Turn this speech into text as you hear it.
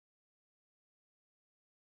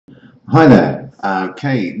Hi there.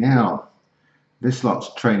 Okay, now this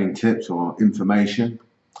lot's training tips or information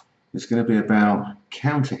is going to be about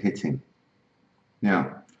counter hitting.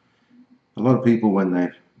 Now, a lot of people when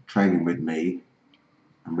they're training with me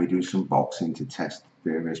and we do some boxing to test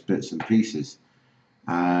various bits and pieces,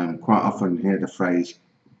 quite often hear the phrase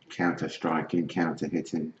counter striking, counter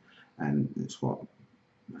hitting, and it's what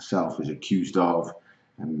myself is accused of,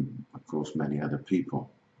 and of course many other people.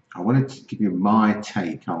 I wanted to give you my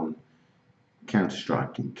take on counter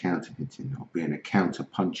striking, counter hitting, or being a counter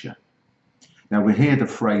puncher. Now, we hear the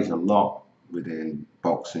phrase a lot within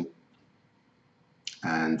boxing,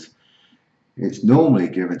 and it's normally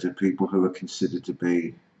given to people who are considered to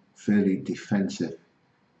be fairly defensive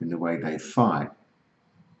in the way they fight,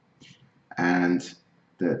 and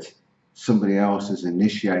that somebody else has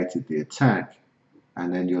initiated the attack,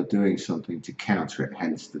 and then you're doing something to counter it,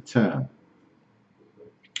 hence the term.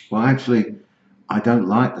 Well, actually, I don't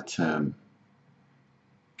like the term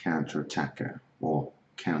counter attacker or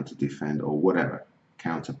counter defend or whatever,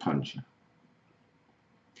 counter puncher.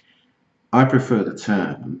 I prefer the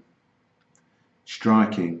term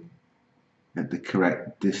striking at the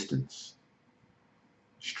correct distance,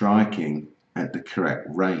 striking at the correct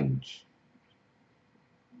range.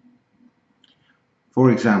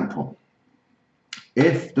 For example,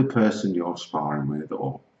 if the person you're sparring with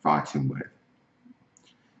or fighting with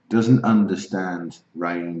doesn't understand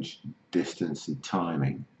range, distance and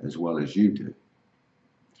timing as well as you do,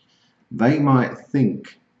 they might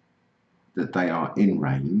think that they are in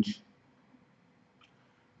range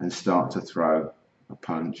and start to throw a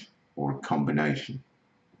punch or a combination.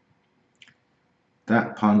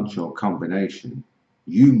 That punch or combination,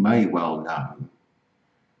 you may well know,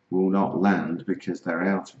 will not land because they're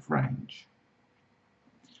out of range.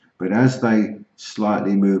 But as they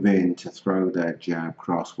slightly move in to throw their jab,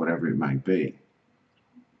 cross, whatever it may be,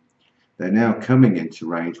 they're now coming into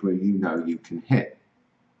range where you know you can hit.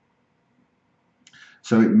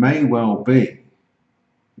 So it may well be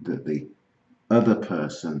that the other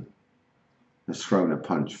person has thrown a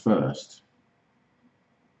punch first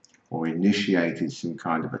or initiated some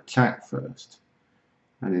kind of attack first,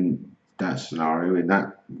 and in that scenario, in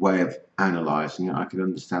that way of analysing it, I can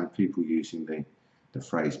understand people using the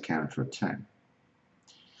phrase counter-attack.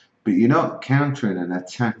 But you're not countering an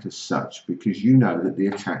attack as such because you know that the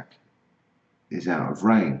attack is out of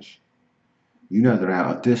range. You know they're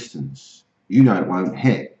out of distance. You know it won't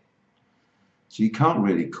hit. So you can't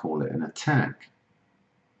really call it an attack.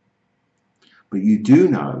 But you do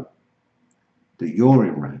know that you're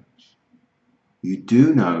in range. You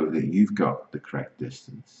do know that you've got the correct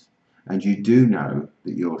distance. And you do know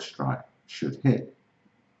that your strike should hit.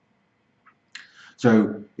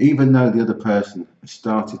 So even though the other person has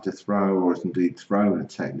started to throw or has indeed thrown a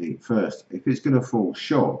technique first, if it's going to fall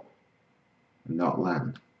short and not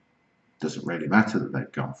land, it doesn't really matter that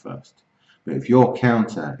they've gone first. But if your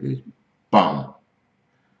counter is bum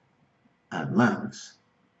and lands,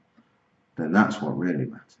 then that's what really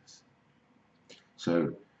matters.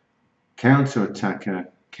 So counter attacker,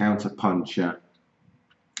 counter puncher,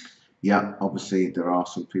 yeah, obviously there are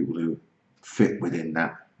some people who fit within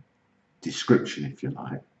that description, if you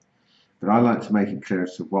like, but I like to make it clear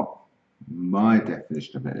as to what my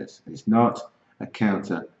definition of it is. It's not a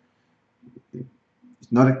counter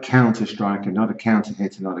striker, not a counter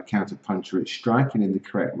hitter, not a counter puncher. It's striking in the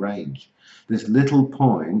correct range. There's little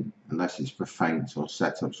point, unless it's for feints or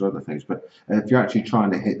setups or other things, but if you're actually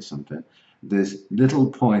trying to hit something, there's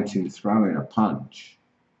little point in throwing a punch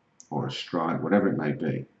or a strike, whatever it may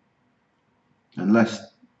be,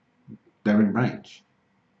 unless they're in range.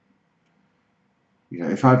 You know,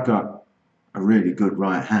 if I've got a really good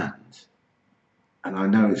right hand and I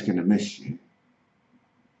know it's going to miss you,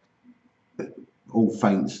 all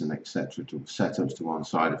feints and etc. to setups to one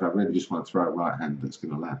side, if I really just want to throw a right hand that's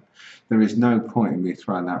going to land, there is no point in me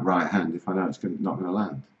throwing that right hand if I know it's not going to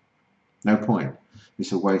land. No point.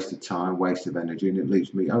 It's a waste of time, waste of energy, and it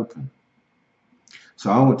leaves me open.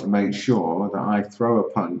 So I want to make sure that I throw a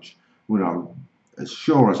punch when I'm as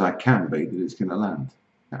sure as I can be that it's going to land.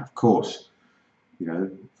 Now, of course, you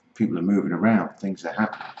know, people are moving around, things are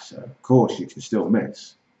happening, so of course you can still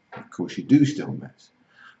miss. Of course you do still miss.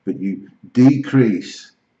 But you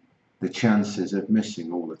decrease the chances of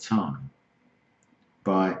missing all the time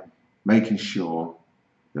by making sure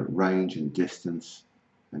that range and distance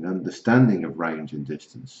and understanding of range and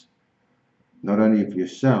distance, not only of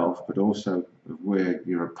yourself but also of where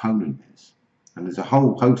your opponent is. And there's a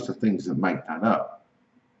whole host of things that make that up.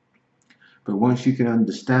 But once you can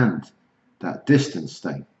understand that distance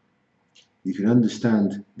thing, you can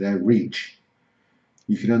understand their reach,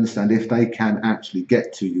 You can understand if they can actually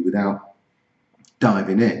get to you without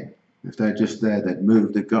diving in. If they're just there, they've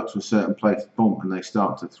moved, they've got to a certain place, boom, and they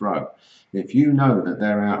start to throw. If you know that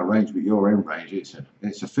they're out of range but you're in range,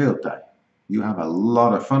 it's a field day. You have a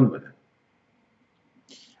lot of fun with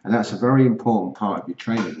it. And that's a very important part of your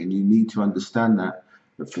training, and you need to understand that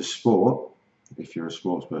for sport, if you're a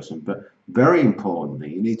sports person, but very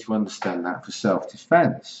importantly, you need to understand that for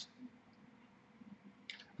self-defense.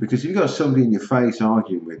 Because if you've got somebody in your face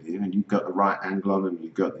arguing with you and you've got the right angle on them,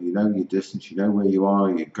 you know your distance, you know where you are,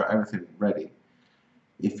 you've got everything ready.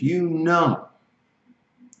 If you know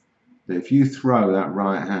that if you throw that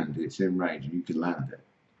right hand, it's in range and you can land it.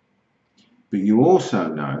 But you also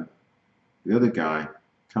know the other guy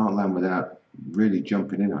can't land without really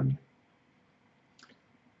jumping in on you.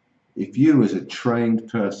 If you as a trained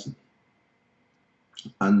person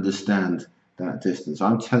understand that distance,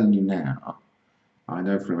 I'm telling you now, I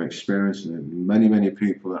know from experience, and many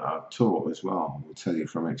people that I've taught as well will tell you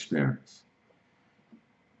from experience,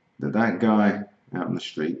 that guy out on the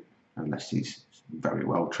street, unless he's very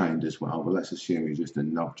well trained as well, but let's assume he's just a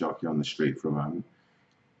knob jockey on the street for a moment,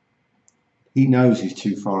 he knows he's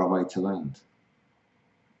too far away to land.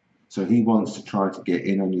 So he wants to try to get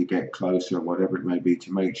in on you, get closer, or whatever it may be,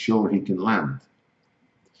 to make sure he can land.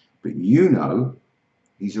 But you know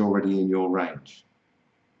he's already in your range.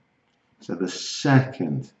 So the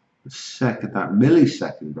second, that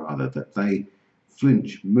millisecond rather, that they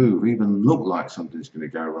flinch, move, even look like something's going to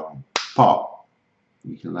go wrong, pop,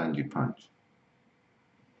 you can land your punch.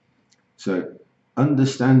 So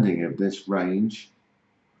understanding of this range,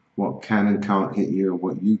 what can and can't hit you and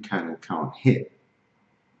what you can and can't hit,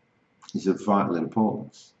 is of vital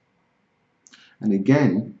importance. And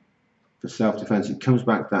again, for self-defense, it comes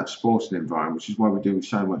back to that sporting environment, which is why we do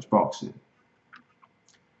so much boxing.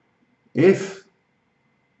 If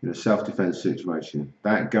in a self-defense situation,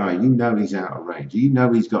 that guy, you know he's out of range, you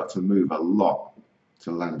know he's got to move a lot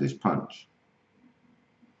to land his punch.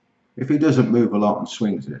 If he doesn't move a lot and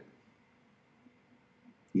swings it,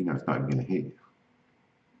 you know it's not even going to hit you.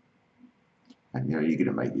 And you know you're going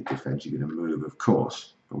to make your defense, you're going to move, of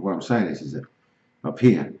course. But what I'm saying is that up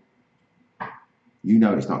here, you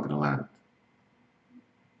know it's not going to land.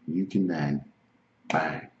 You can then,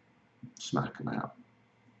 bang, smack them out.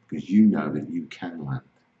 Because you know that you can land.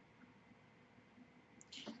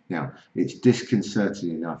 Now, it's disconcerting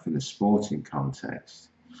enough in a sporting context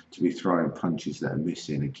to be throwing punches that are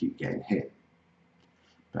missing and keep getting hit.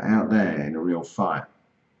 But out there in a real fight,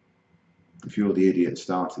 if you're the idiot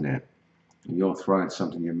starting it, and you're throwing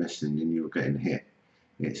something you're missing and you're getting hit,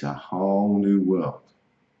 it's a whole new world.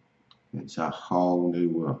 It's a whole new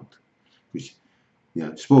world. Because, you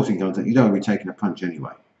know, sporting context, you don't want to be taking a punch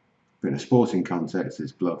anyway. But in a sporting context,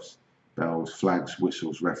 there's gloves, bells, flags,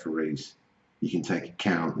 whistles, referees. You can take a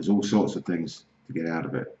count. There's all sorts of things to get out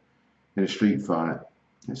of it. In a street fight,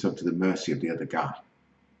 it's up to the mercy of the other guy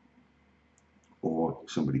or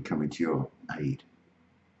somebody coming to your aid.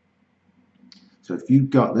 So if you've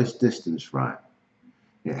got this distance right,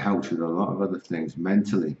 it helps with a lot of other things.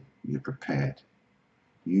 Mentally, you're prepared.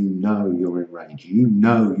 You know you're in range. You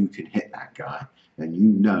know you can hit that guy, and you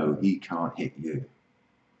know he can't hit you.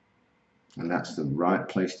 And that's the right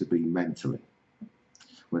place to be mentally,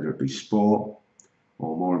 whether it be sport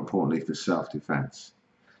or, more importantly, for self-defense.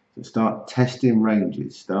 So start testing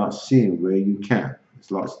ranges. Start seeing where you can.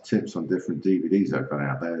 There's lots of tips on different DVDs I've got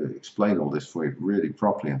out there that explain all this for you really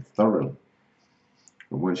properly and thoroughly.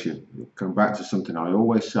 But once you come back to something I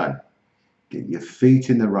always say, get your feet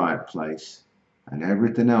in the right place and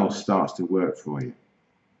everything else starts to work for you.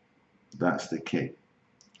 That's the key.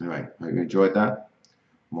 Anyway, hope you enjoyed that.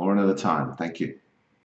 More another time. Thank you.